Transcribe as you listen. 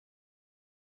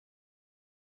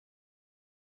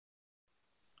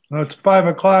Well, it's 5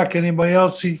 o'clock. Anybody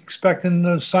else expecting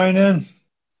to sign in?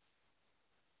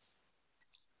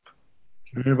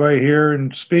 Anybody here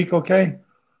and speak okay?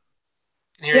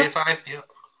 Can hear you fine? Yeah.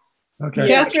 Okay.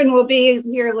 Catherine will be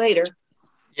here later.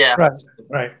 Yeah.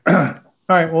 Right. All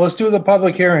right. Well, let's do the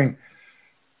public hearing.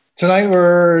 Tonight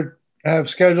we have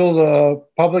scheduled a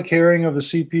public hearing of the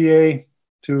CPA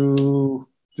to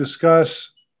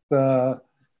discuss the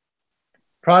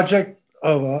project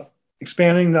of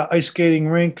expanding the ice skating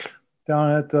rink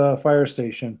down at the fire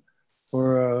station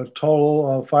for a total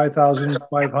of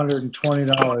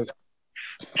 $5,520.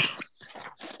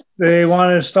 They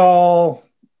want to install,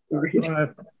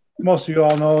 most of you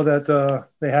all know that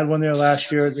they had one there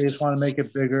last year. They just want to make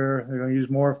it bigger. They're going to use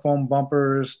more foam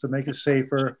bumpers to make it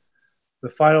safer. The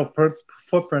final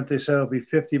footprint, they said, will be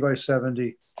 50 by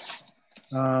 70.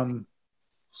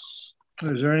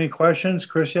 Is there any questions?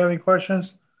 Chris, you have any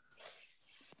questions?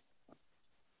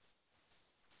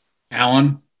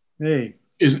 Alan? Hey.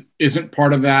 Isn't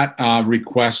part of that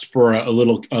request for a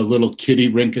little kiddie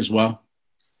rink as well?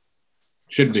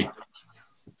 Should be.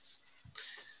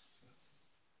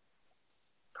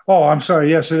 Oh, I'm sorry.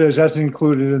 Yes, it is. That's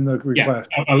included in the request.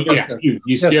 Yeah. Yes,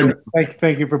 you scared me.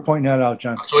 Thank you for pointing that out,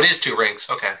 John. So it is 2 rinks.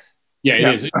 Okay.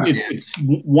 Yeah, it is.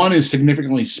 One is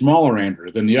significantly smaller, Andrew,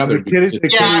 than the other. I was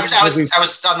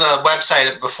on the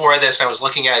website before this, and I was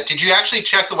looking at it. Did you actually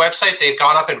check the website? They've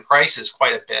gone up in prices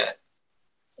quite a bit.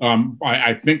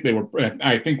 I think they were.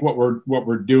 I think what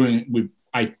we're doing.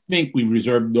 I think we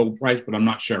reserved the old price, but I'm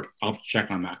not sure. I'll have to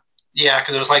check on that. Yeah,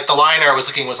 because it was like the liner I was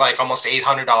looking was like almost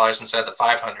 $800 instead of the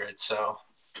 $500. So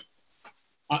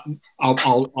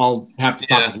I'll have to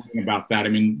talk to you about that. I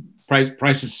mean,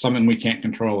 price is something we can't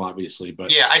control, obviously,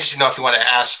 but yeah, I just didn't know if you want to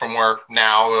ask for more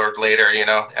now or later. You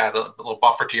know, add a little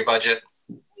buffer to your budget.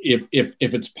 If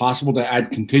it's possible to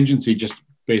add contingency just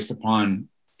based upon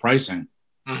pricing.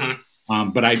 Mm-hmm.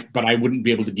 But I wouldn't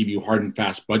be able to give you hard and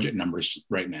fast budget numbers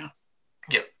right now.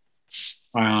 Yep.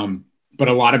 But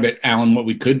a lot of it, Alan, what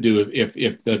we could do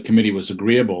if the committee was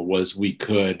agreeable was we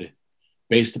could,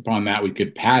 based upon that, we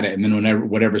could pad it, and then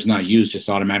whatever's not used just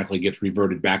automatically gets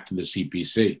reverted back to the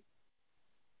CPC.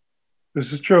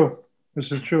 This is true.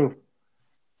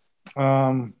 We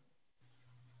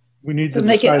need to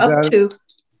make it up to.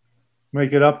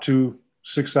 Make it up to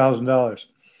 $6,000.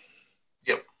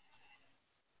 Yep.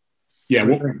 Yeah.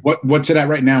 What's it at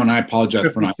right now? And I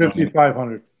apologize for not.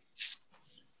 5,500.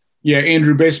 Yeah,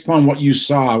 Andrew. Based upon what you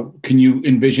saw, can you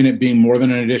envision it being more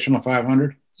than an additional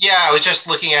 500? Yeah, I was just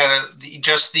looking at it.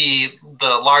 Just the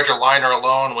larger liner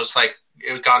alone was like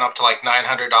it had gone up to like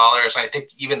 $900, and I think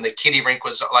even the kiddie rink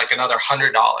was like another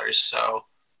 $100. So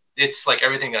it's like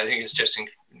everything. I think is just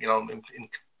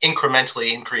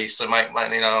incrementally increased. So might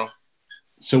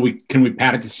So can we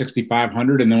pad it to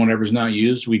 6,500, and then whatever's not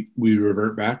used, we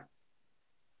revert back.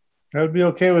 That would be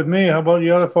okay with me. How about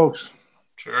you other folks?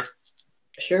 Sure.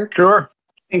 I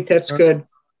think that's good.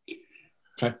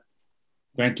 Okay.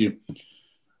 Thank you.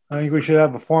 I think we should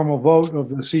have a formal vote of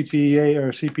the CPA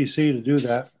or CPC to do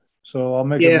that. So I'll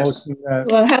make a motion that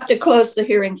we'll have to close the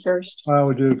hearing first. I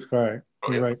would do. All right.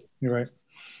 You're right.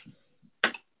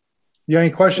 You have any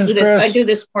questions, Chris? I do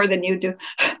this more than you do.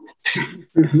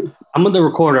 I'm on the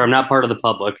recorder. I'm not part of the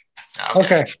public.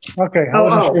 Okay. I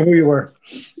wasn't sure who you were.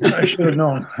 I should have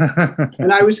known.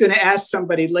 And I was going to ask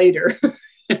somebody later.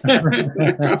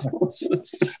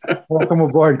 Welcome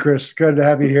aboard, Chris. Good to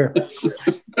have you here.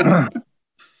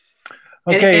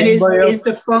 Okay. And is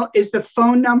the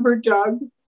phone number, Doug,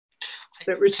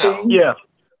 that we're seeing? Yeah.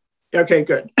 Okay,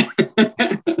 good.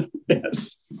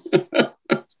 Yes. All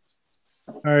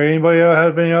right. Anybody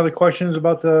have any other questions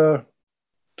about the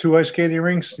 2 ice skating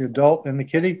rinks, the adult and the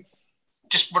kiddie?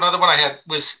 Just one other one I had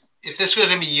was, if this was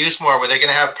going to be used more, were they going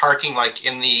to have parking like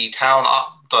in the town,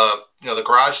 the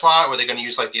garage lot? Were they going to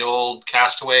use like the old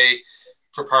Castaway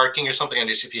for parking or something? And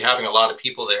just if you're having a lot of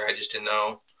people there, I just didn't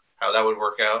know how that would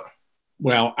work out.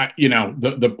 Well,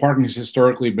 the parking has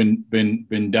historically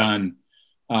been done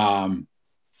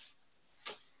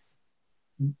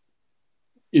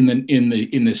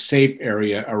in the safe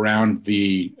area around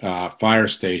the fire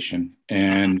station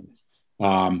and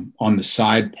on the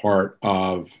side part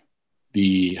of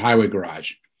the highway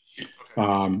garage.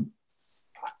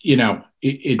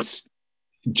 It's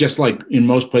just like in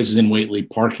most places in Whately,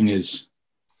 parking is,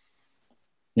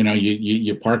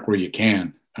 you park where you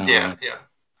can. Yeah.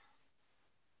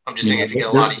 I'm just thinking if you get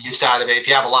a lot of use out of it, if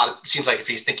you have seems like if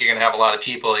you think you're going to have a lot of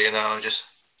people, just.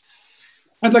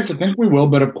 I'd like to think we will,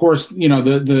 but of course,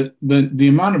 the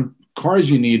amount of cars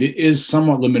you need is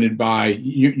somewhat limited by,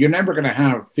 you're never going to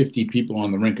have 50 people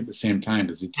on the rink at the same time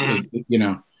because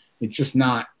it's just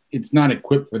not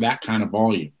equipped for that kind of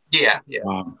volume. Yeah.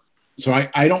 So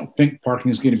I don't think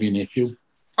parking is going to be an issue.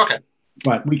 Okay.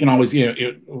 But we can always,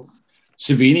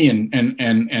 Savini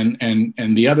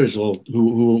and the others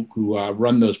who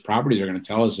run those properties are going to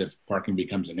tell us if parking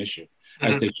becomes an issue,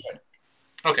 as they should.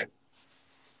 Okay.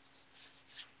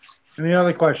 Any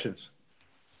other questions?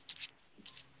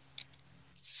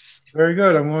 Very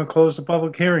good. I'm going to close the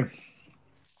public hearing.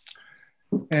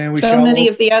 And So many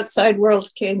of the outside world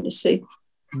came to see.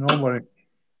 Nobody.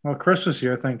 Well, Chris was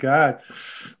here, thank God.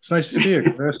 It's nice to see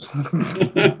you, Chris.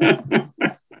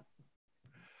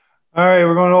 All right,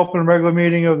 we're going to open a regular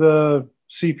meeting of the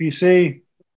CPC.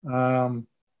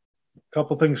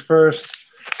 Couple things first.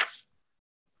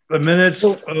 The minutes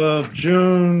of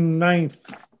June 9th,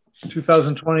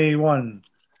 2021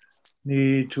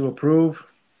 need to approve.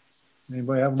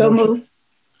 Anybody have a motion? Move.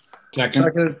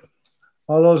 Second.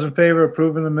 All those in favor of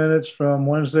approving the minutes from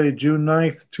Wednesday, June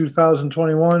 9th,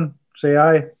 2021, say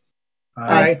aye.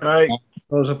 Aye. Aye.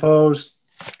 Those opposed?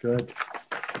 Good.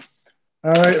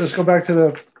 All right, let's go back to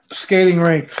the skating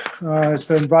rink. It's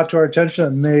been brought to our attention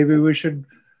that maybe we should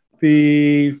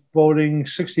be voting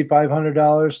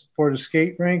 $6,500 for the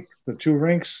skate rink, the two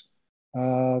rinks.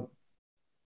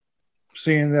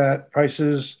 Seeing that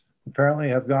prices apparently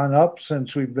have gone up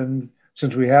since we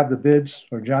have the bids,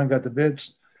 or John got the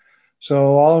bids.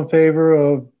 So all in favor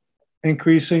of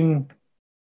increasing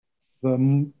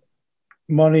the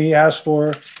money asked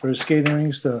for the skating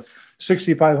rinks to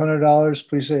 $6,500,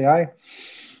 please say aye.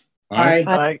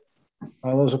 Aye.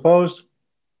 All those opposed?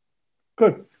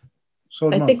 Good. So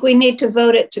I think we need to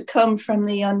vote it to come from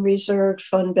the unreserved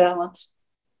fund balance.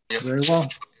 Very well.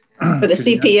 For the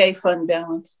CPA fund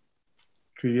balance.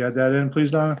 Could you add that in,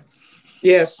 please, Donna?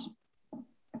 Yes.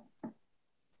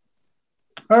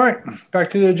 All right, back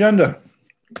to the agenda.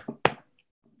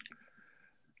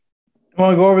 I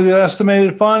want to go over the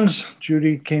estimated funds.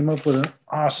 Judy came up with an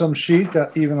awesome sheet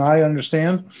that even I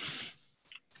understand.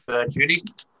 Judy?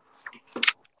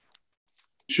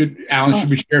 Should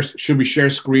we share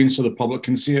screen so the public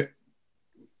can see it?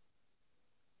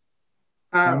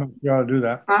 I'm not sure how to do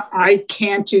that. I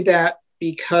can't do that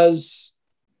because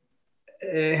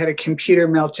I had a computer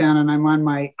meltdown and I'm on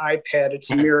my iPad.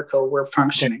 It's a miracle we're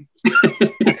functioning.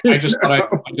 I just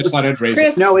thought I'd raise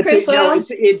Chris, it. No,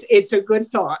 it's a good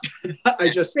thought.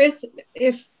 Chris,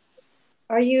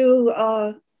 are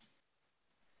you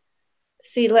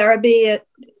see Larrabee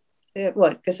at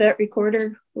what Gazette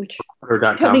Recorder? Which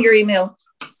tell me your email.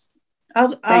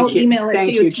 I'll email it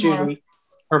to you tomorrow. Judy.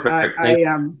 Perfect.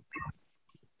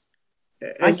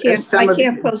 I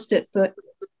can't post it, but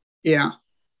yeah.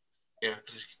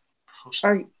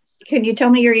 Can you tell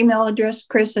me your email address,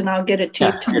 Chris, and I'll get it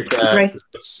to you? Right.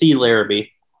 C. Larrabee,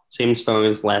 same spelling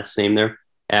as last name there,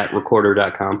 at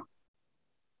recorder.com.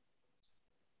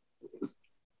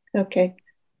 Okay.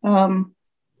 I'll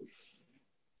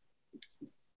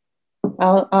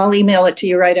email it to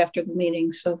you right after the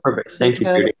meeting. So perfect. Thank you,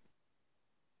 Judy.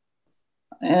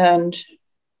 And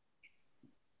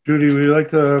Judy, would you like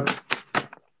to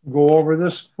go over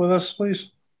this with us, please?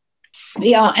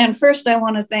 Yeah, and first I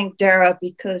want to thank Dara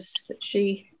because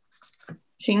she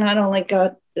not only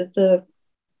got the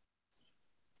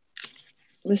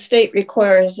state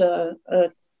requires a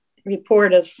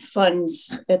report of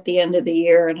funds at the end of the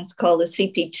year, and it's called a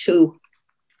CP2.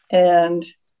 And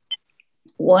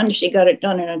one, she got it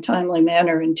done in a timely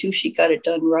manner, and two, she got it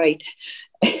done right.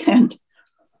 And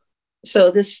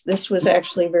so this was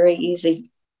actually very easy.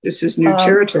 This is new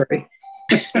territory.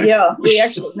 Yeah, we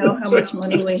actually know how much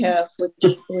money we have,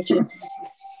 which is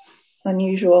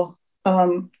unusual.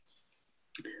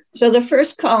 So the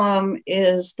first column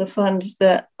is the funds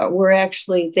that were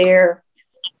actually there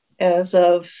as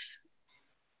of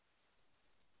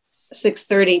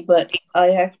 6:30, but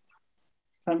I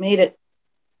made it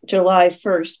July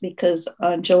 1st because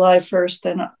on July 1st,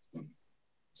 then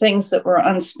things that were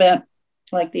unspent,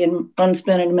 like the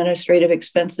unspent administrative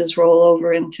expenses, roll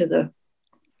over into the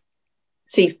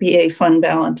CPA fund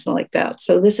balance like that.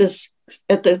 So this is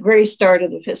at the very start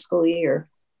of the fiscal year.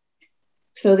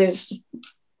 So there's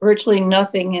virtually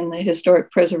nothing in the historic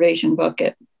preservation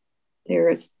bucket. There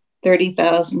is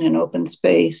 30,000 in open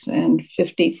space and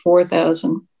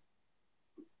 54,000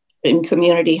 in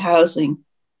community housing.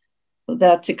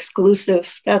 That's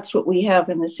exclusive. That's what we have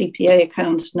in the CPA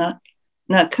accounts, not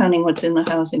counting what's in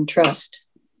the housing trust.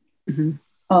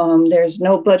 Mm-hmm. There's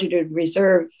no budgeted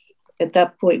reserve at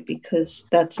that point because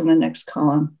that's in the next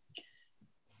column.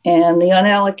 And the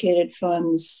unallocated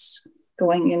funds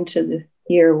going into the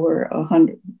year were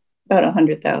about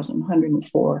 100,000,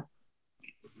 104.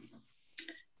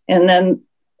 And then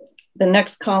the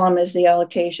next column is the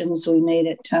allocations we made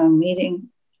at town meeting.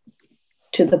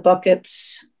 to the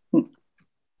buckets,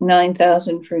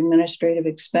 9,000 for administrative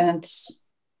expense,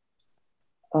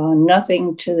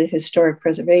 nothing to the historic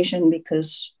preservation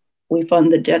because we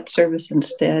fund the debt service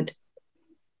instead,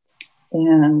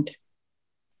 and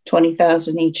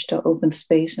 20,000 each to open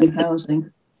space and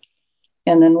housing.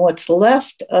 And then what's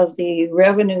left of the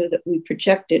revenue that we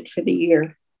projected for the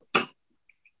year.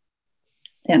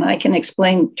 And I can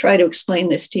try to explain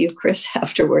this to you, Chris,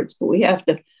 afterwards, but we have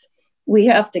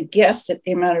to guess at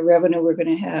the amount of revenue we're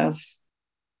going to have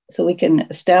so we can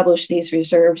establish these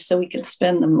reserves so we can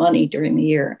spend the money during the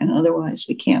year. And otherwise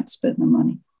we can't spend the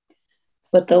money.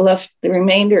 But the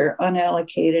remainder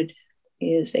unallocated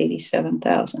is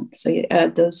 87,000. So you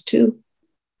add those two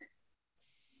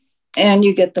and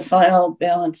you get the final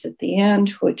balance at the end,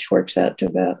 which works out to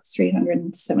about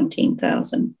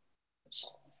 317,000,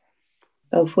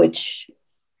 of which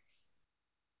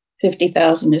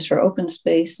 50,000 is for open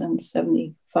space and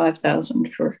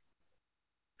 75,000 for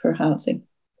housing.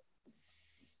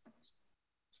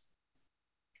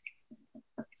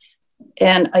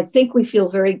 And I think we feel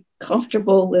very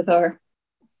comfortable with our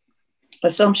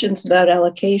assumptions about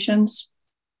allocations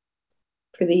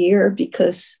for the year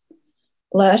because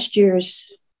last year's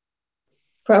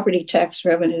property tax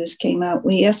revenues came out.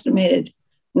 We estimated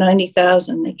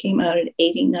 90,000. They came out at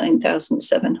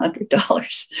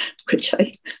 $89,700, which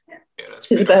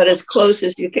is about as close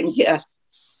as you can get.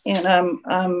 And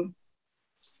I'm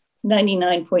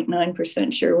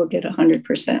 99.9% sure we'll get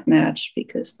 100% match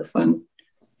because the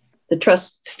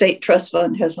state trust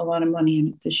fund has a lot of money in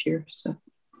it this year. So,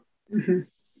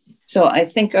 so I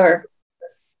think our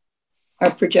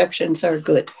projections are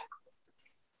good.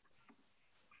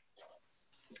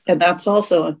 And that's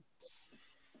also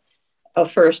a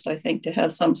first, I think, to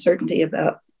have some certainty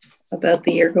about the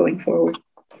year going forward.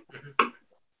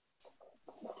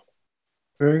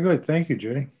 Very good. Thank you,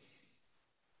 Judy.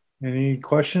 Any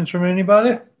questions from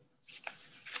anybody?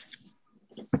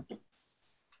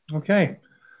 Okay.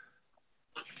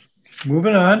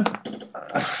 Moving on.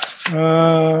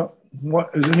 What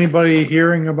is anybody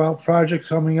hearing about projects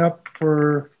coming up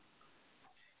for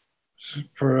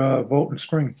vote in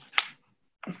spring?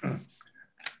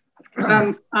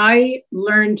 I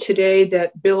learned today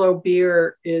that Bill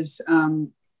O'Beer is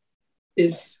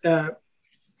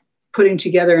putting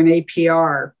together an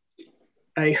APR.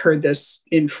 I heard this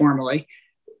informally.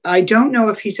 I don't know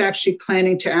if he's actually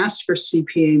planning to ask for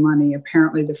CPA money.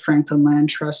 Apparently the Franklin Land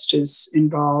Trust is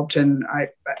involved, and I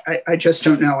just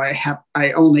don't know.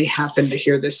 I only happened to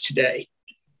hear this today.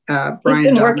 He's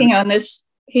been working on this.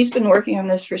 He's been working on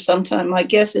this for some time. My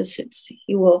guess is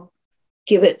he will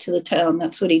give it to the town.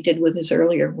 That's what he did with his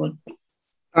earlier one.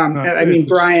 I mean,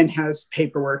 Brian has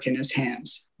paperwork in his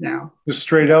hands now. Just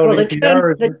straight out. Well,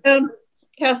 the town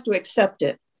has to accept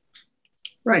it.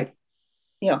 Right.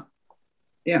 Yeah.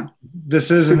 Yeah. This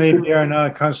is an APR,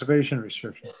 not a conservation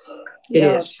restriction. It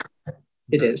is.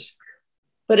 It is.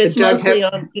 But it's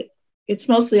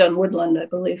mostly on woodland, I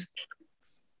believe.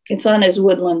 It's on his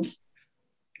woodlands.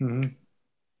 Mm-hmm.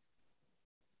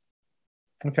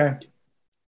 Okay.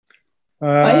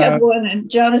 I have one,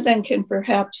 and Jonathan can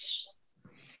perhaps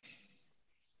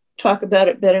talk about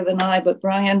it better than I, but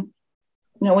Brian,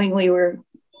 knowing we were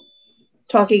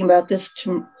talking about this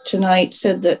tonight,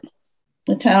 said that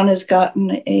the town has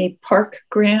gotten a park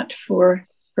grant for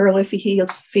early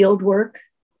field work.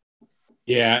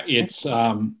 Yeah, it's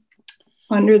 $107,000,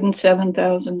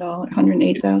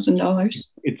 $108,000.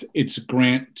 It's a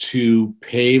grant to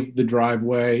pave the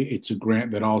driveway. It's a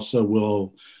grant that also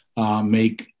will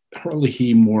make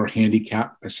Hurley more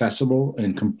handicap accessible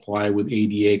and comply with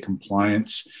ADA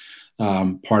compliance.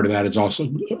 Part of that is also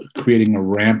creating a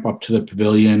ramp up to the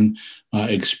pavilion,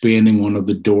 expanding one of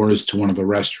the doors to one of the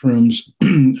restrooms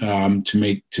to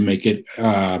make it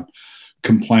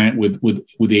compliant with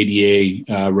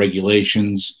ADA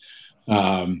regulations.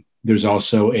 There's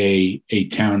also a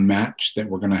town match that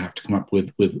we're going to have to come up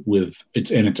with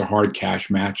it's a hard cash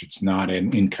match. It's not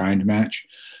an in-kind match,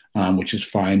 which is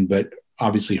fine. But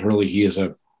obviously, Hurley is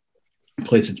a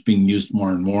place that's being used more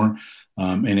and more.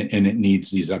 And it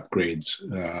needs these upgrades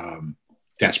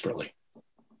desperately.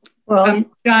 Well,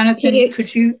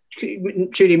 Jonathan,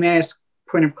 Judy, may I ask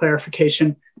point of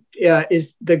clarification?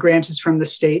 Is the grant is from the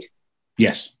state?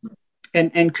 Yes.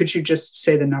 And could you just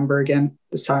say the number again,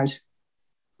 the size?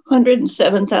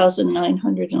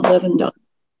 $107,911.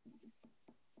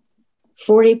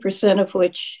 40% of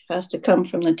which has to come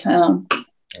from the town.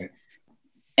 Right.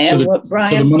 And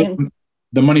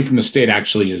The money from the state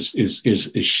actually is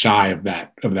shy of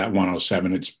that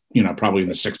 107. It's probably in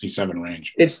the 67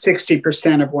 range. It's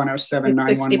 60% of 107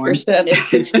 911. 60%. It's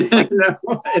 60.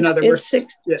 No, in other words,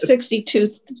 it's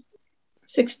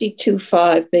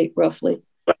 62.5 roughly.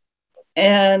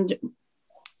 And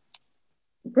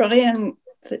Brian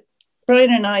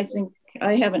and I think,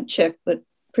 I haven't checked, but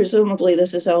presumably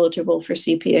this is eligible for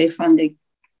CPA funding.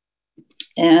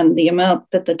 And the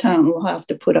amount that the town will have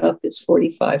to put up is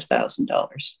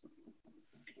 $45,000.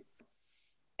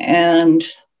 And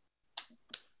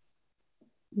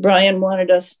Brian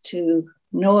wanted us to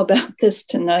know about this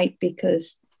tonight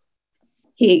because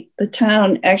the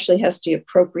town actually has to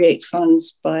appropriate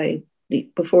funds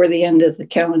before the end of the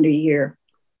calendar year.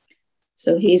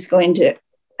 So he's going to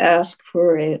ask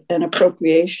for an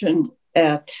appropriation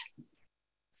at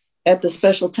the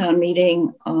special town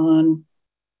meeting on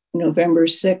November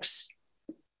 6th,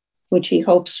 which he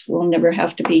hopes will never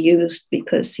have to be used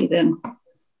because he then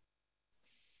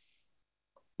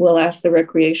will ask the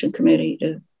Recreation Committee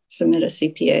to submit a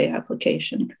CPA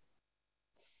application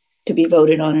to be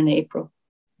voted on in April.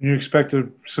 You expect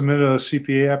to submit a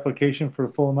CPA application for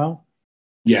a full amount?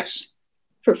 Yes.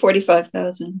 For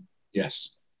 $45,000.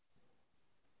 Yes.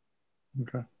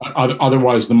 Okay.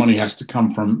 Otherwise, the money has to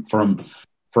come from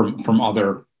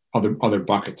other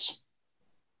buckets.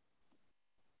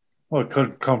 Well, it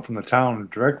could come from the town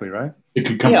directly, right? It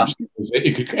could come. Yeah.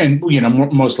 It could, and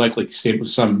most likely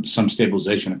some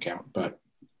stabilization account. But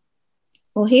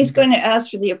well, he's going to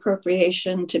ask for the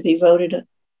appropriation to be voted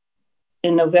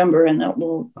in November, and that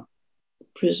will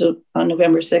on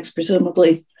November 6th.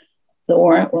 Presumably, the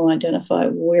warrant will identify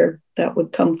where that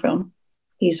would come from.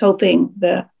 He's hoping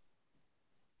that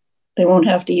they won't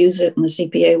have to use it, and the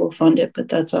CPA will fund it. But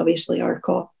that's obviously our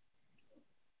call.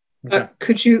 Okay.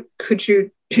 Could you?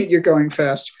 You're going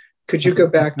fast. Could you go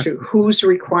back to whose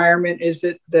requirement is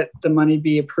it that the money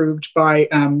be approved by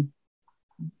the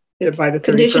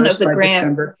 31st of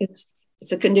December? It's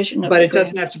a condition of but the it grant.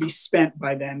 Doesn't have to be spent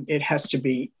by then. It has to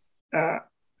be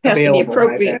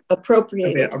appropriated.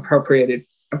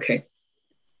 Okay.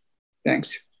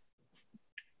 Thanks.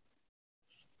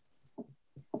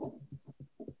 All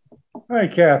right,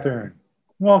 Catherine.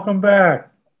 Welcome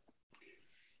back.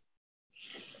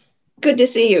 Good to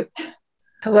see you.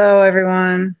 Hello,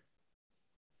 everyone.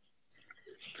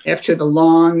 After the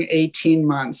long 18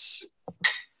 months.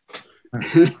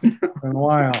 It's been a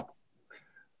while.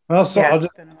 Well, so I'll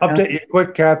just update you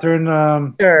quick, Catherine.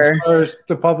 Sure. As far as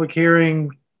the public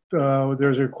hearing,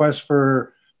 there's a request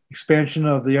for expansion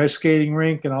of the ice skating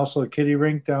rink and also a kiddie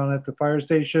rink down at the fire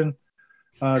station.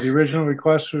 The original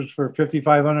request was for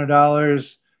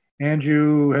 $5,500.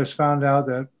 Andrew has found out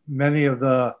that many of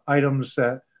the items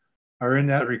that are in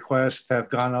that request have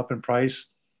gone up in price.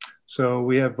 So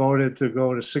we have voted to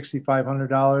go to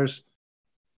 $6,500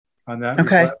 on that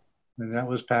request, and that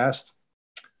was passed.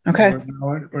 Okay.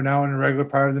 We're now in the regular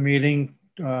part of the meeting.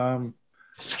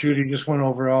 Judy just went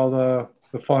over all the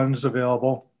funds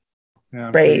available.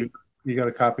 Great. So you got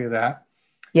a copy of that.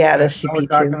 Yeah, the CP2. We're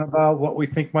talking about what we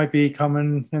think might be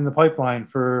coming in the pipeline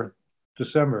for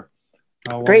December.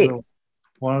 Great.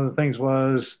 One of the things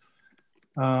was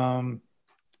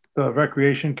the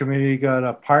Recreation Committee got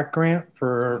a park grant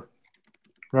for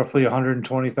roughly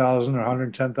 $120,000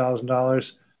 or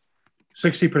 $110,000,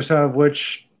 60% of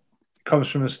which comes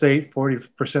from the state,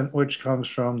 40% which comes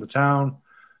from the town.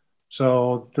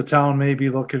 So the town may be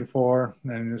looking for,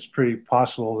 and it's pretty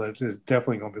possible that it's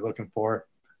definitely going to be looking for,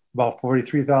 about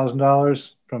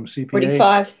 $43,000 from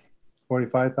CPA.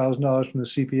 $45,000 from the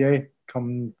CPA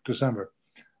come December.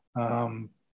 The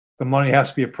money has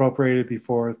to be appropriated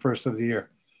before the first of the year.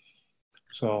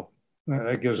 So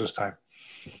that gives us time.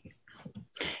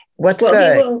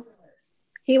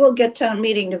 He will get town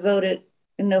meeting to vote it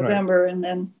in November, right. and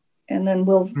then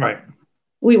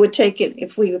we would take it,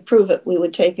 if we approve it, we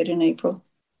would take it in April.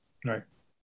 Right.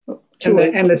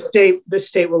 And the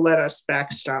state will let us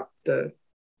backstop the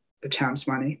town's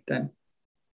money then.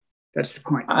 That's the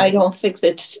point. I don't think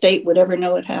that state would ever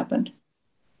know it happened.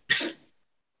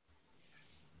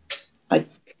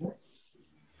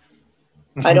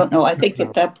 I don't know. I think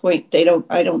at that point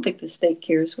I don't think the state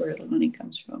cares where the money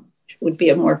comes from. It would be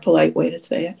a more polite way to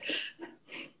say it.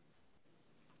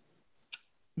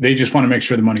 They just want to make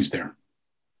sure the money's there.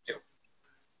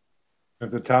 If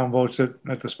the town votes it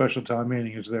at the special town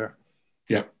meeting, it's there.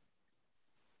 Yep.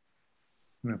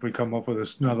 And if we come up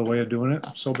with another way of doing it,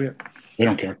 so be it. They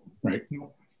don't care, right?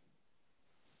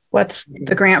 What's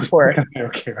the grant for? They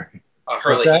don't care.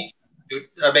 Hurley,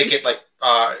 make it like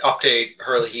update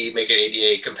Hurley, make it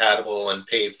ADA compatible and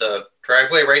pave the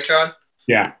driveway, right, John?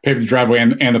 Yeah, pave the driveway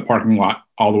and the parking lot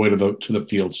all the way to the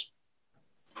fields.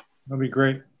 That'd be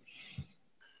great.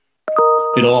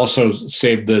 It'll also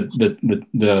save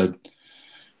the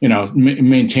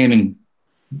maintaining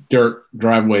dirt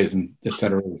driveways and et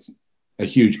cetera is a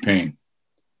huge pain,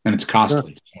 and it's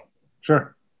costly.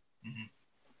 Sure.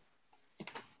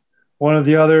 One of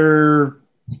the other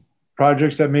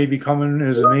projects that may be coming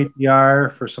is an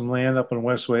APR for some land up in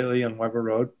West Whately on Weber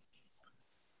Road.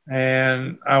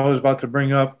 And I was about to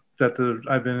bring up that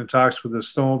I've been in talks with the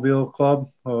Snowmobile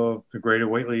Club, the Greater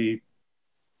Whately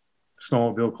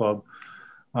Snowmobile Club.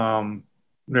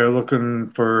 They're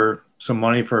looking for some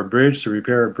money for a bridge, to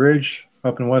repair a bridge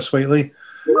up in West Whately.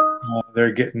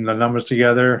 They're getting the numbers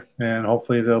together, and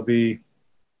hopefully they'll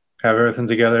have everything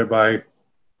together by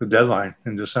the deadline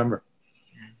in December.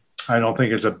 I don't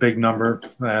think it's a big number.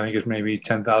 I think it's maybe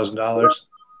 $10,000,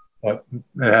 but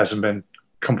it hasn't been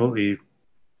completely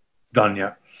done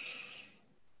yet.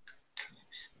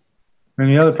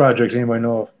 Any other projects anybody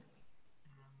know of?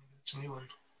 It's a new one.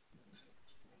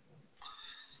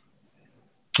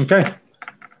 Okay.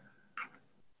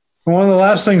 One of the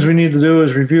last things we need to do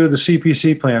is review the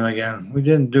CPC plan again. We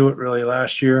didn't do it really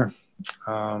last year.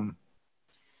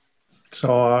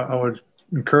 So I would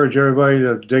encourage everybody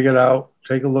to dig it out,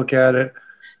 take a look at it.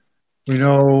 We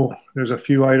know there's a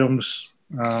few items.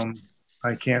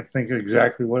 I can't think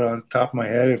exactly what on top of my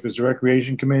head. If it's the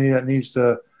Recreation Committee that needs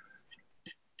to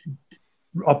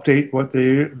update what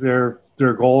their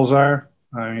goals are.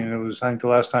 I mean, I think the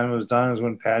last time it was done was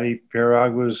when Patty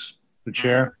Parag was the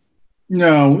chair.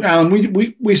 No, Alan,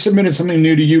 we submitted something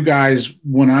new to you guys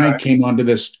when I came onto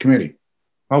this committee.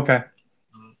 Okay.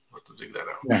 We'll have to dig that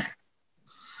out. Yeah.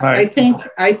 All right.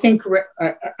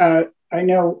 I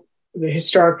know the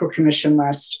Historical Commission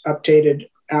last updated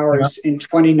ours in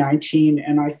 2019,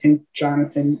 and I think,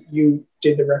 Jonathan, you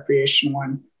did the recreation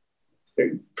one,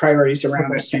 the priorities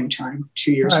around the same time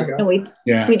 2 years ago. No, we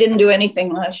didn't do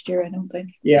anything last year, I don't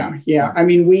think. Yeah. I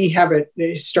mean, we have it,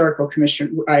 the Historical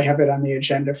Commission, I have it on the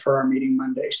agenda for our meeting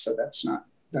Monday, so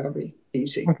that'll be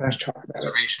easy to talk about.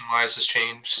 Preservation-wise has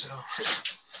changed, so.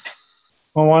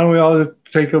 Well, why don't we all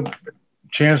take a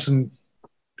chance and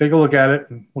take a look at it,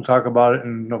 and we'll talk about it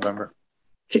in November.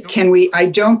 Can we? I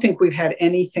don't think we've had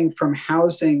anything from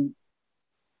housing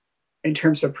in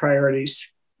terms of priorities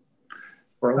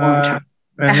for a long time.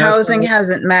 Housing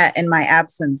hasn't met in my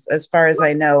absence, as far as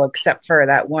I know, except for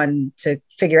that one to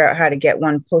figure out how to get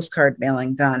one postcard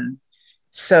mailing done.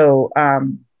 So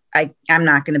I'm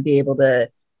not going to be able to.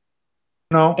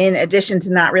 No. In addition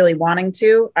to not really wanting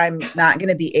to, I'm not going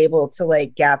to be able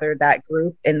to gather that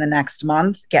group in the next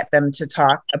month, get them to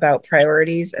talk about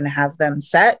priorities and have them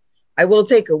set. I will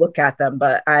take a look at them,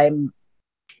 but I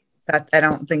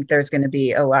don't think there's going to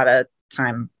be a lot of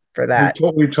time for that.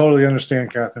 We totally understand,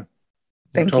 Catherine.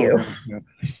 Thank you. Understand.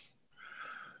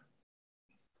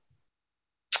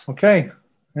 Okay.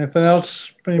 Anything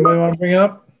else anybody want to bring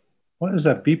up? What is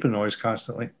that beeping noise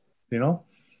constantly? You know?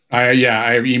 I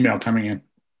have email coming in.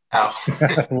 Oh.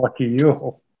 Lucky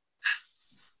you.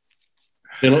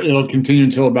 It'll continue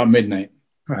until about midnight.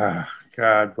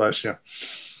 God bless you.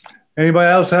 Anybody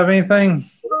else have anything?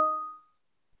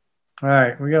 All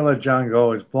right, we gotta let John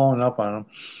go. He's blowing up on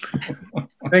him.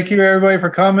 Thank you, everybody, for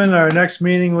coming. Our next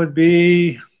meeting would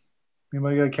be.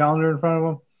 Anybody got a calendar in front of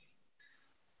them?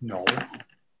 No.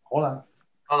 Hold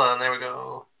on. There we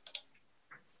go.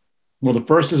 Well, the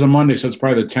 1st is a Monday, so it's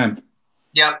probably the 10th.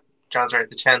 Yep, John's right.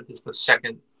 The 10th is the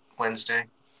second Wednesday.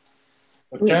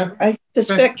 The 10th? I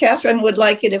suspect Catherine would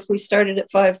like it if we started at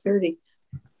 5:30.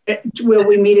 Will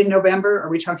we meet in November? Are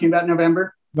we talking about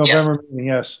November? November meeting,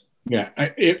 yes. Yeah.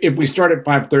 If we start at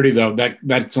 5:30, though,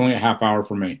 that's only a half hour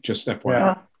for me. Just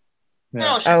FYI.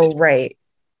 No, Oh, right.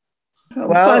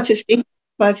 Well, 5:15.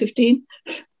 5:15.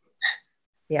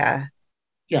 Yeah.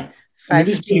 Yeah.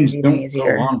 5:15 is even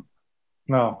easier.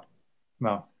 No.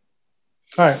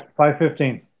 All right,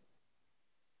 5:15.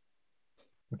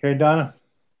 Okay, Donna?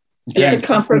 It's a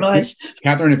compromise.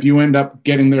 Catherine, if you end up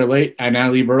getting there late and I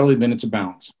leave early, then it's a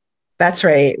balance. That's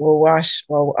right. I'll wash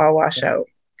out.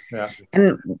 Yeah.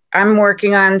 And I'm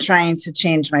working on trying to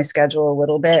change my schedule a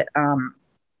little bit.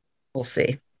 We'll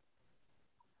see.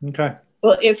 Okay.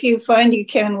 Well, if you find you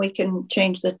can, we can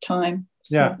change the time.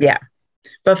 So. Yeah.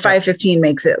 But 5:15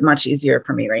 makes it much easier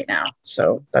for me right now.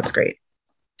 So that's great.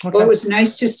 Okay. Well, it was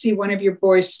nice to see one of your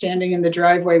boys standing in the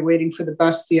driveway waiting for the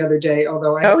bus the other day.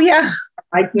 Although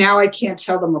I can't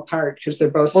tell them apart because they're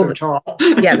both so tall.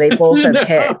 Yeah, they both have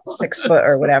hit 6 foot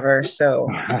or whatever. So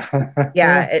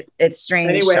yeah, it's strange.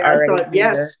 Anyway, to I already thought,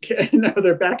 yes, no,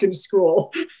 they're back in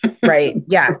school. Right.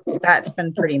 Yeah, that's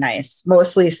been pretty nice.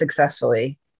 Mostly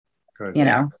successfully. Good. You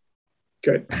know.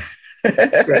 Good.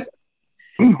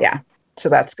 Yeah, so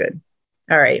that's good.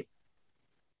 All right.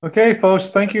 Okay,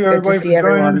 folks, thank you everybody see for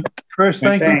joining. everyone. Chris,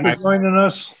 thank you for Thanks. joining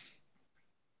us.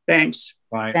 Thanks.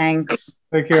 Bye. Thanks.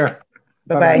 Take care.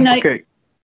 Bye-bye. Good night. Okay.